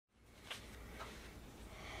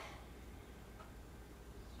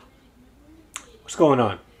What's going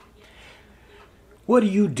on? What do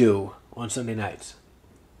you do on Sunday nights?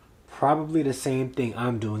 Probably the same thing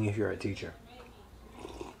I'm doing if you're a teacher.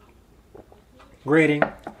 Grading,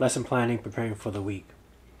 lesson planning, preparing for the week.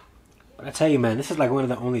 But I tell you, man, this is like one of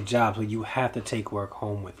the only jobs where you have to take work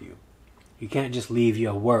home with you. You can't just leave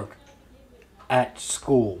your work at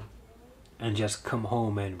school and just come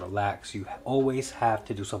home and relax. You always have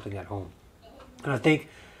to do something at home. And I think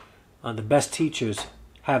the best teachers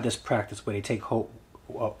have this practice where they take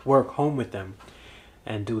work home with them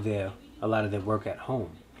and do a lot of their work at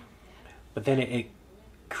home. But then it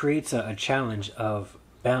creates a challenge of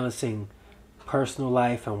balancing personal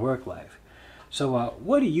life and work life. So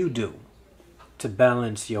what do you do to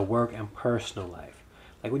balance your work and personal life?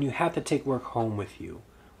 Like when you have to take work home with you,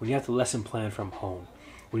 when you have to lesson plan from home,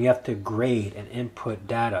 when you have to grade and input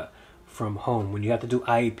data from home, when you have to do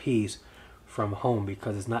IEPs from home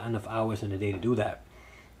because there's not enough hours in the day to do that.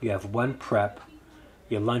 You have one prep.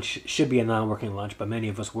 Your lunch should be a non-working lunch, but many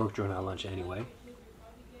of us work during our lunch anyway.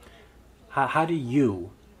 How do you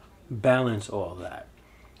balance all that?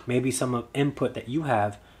 Maybe some input that you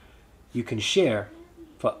have, you can share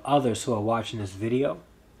for others who are watching this video,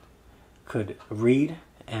 could read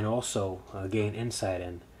and also gain insight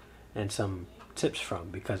and some tips from,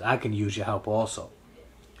 because I can use your help also.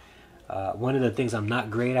 One of the things I'm not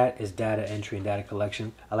great at is data entry and data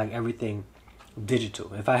collection. I like everything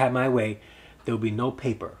digital. If I had my way, there would be no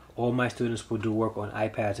paper. All my students will do work on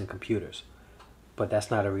iPads and computers. But that's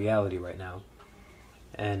not a reality right now.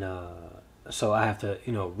 And so I have to,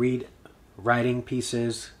 read writing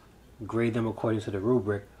pieces, grade them according to the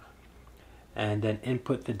rubric, and then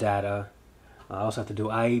input the data. I also have to do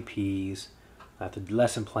IEPs. I have to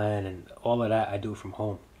lesson plan, and all of that I do from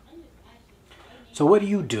home. So what do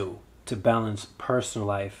you do to balance personal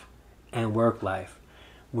life and work life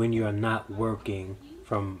when you're not working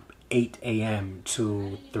from 8 a.m.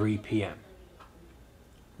 to 3 p.m.?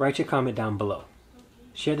 Write your comment down below.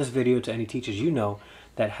 Share this video to any teachers you know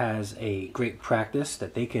that has a great practice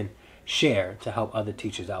that they can share to help other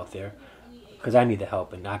teachers out there, because I need the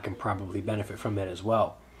help and I can probably benefit from it as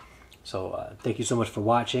well. So thank you so much for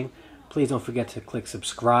watching. Please don't forget to click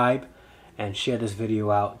subscribe and share this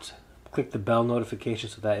video out. Click the bell notification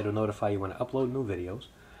so that it'll notify you when I upload new videos.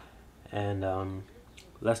 And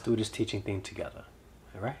let's do this teaching thing together.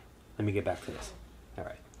 All right? Let me get back to this. All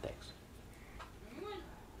right. Thanks.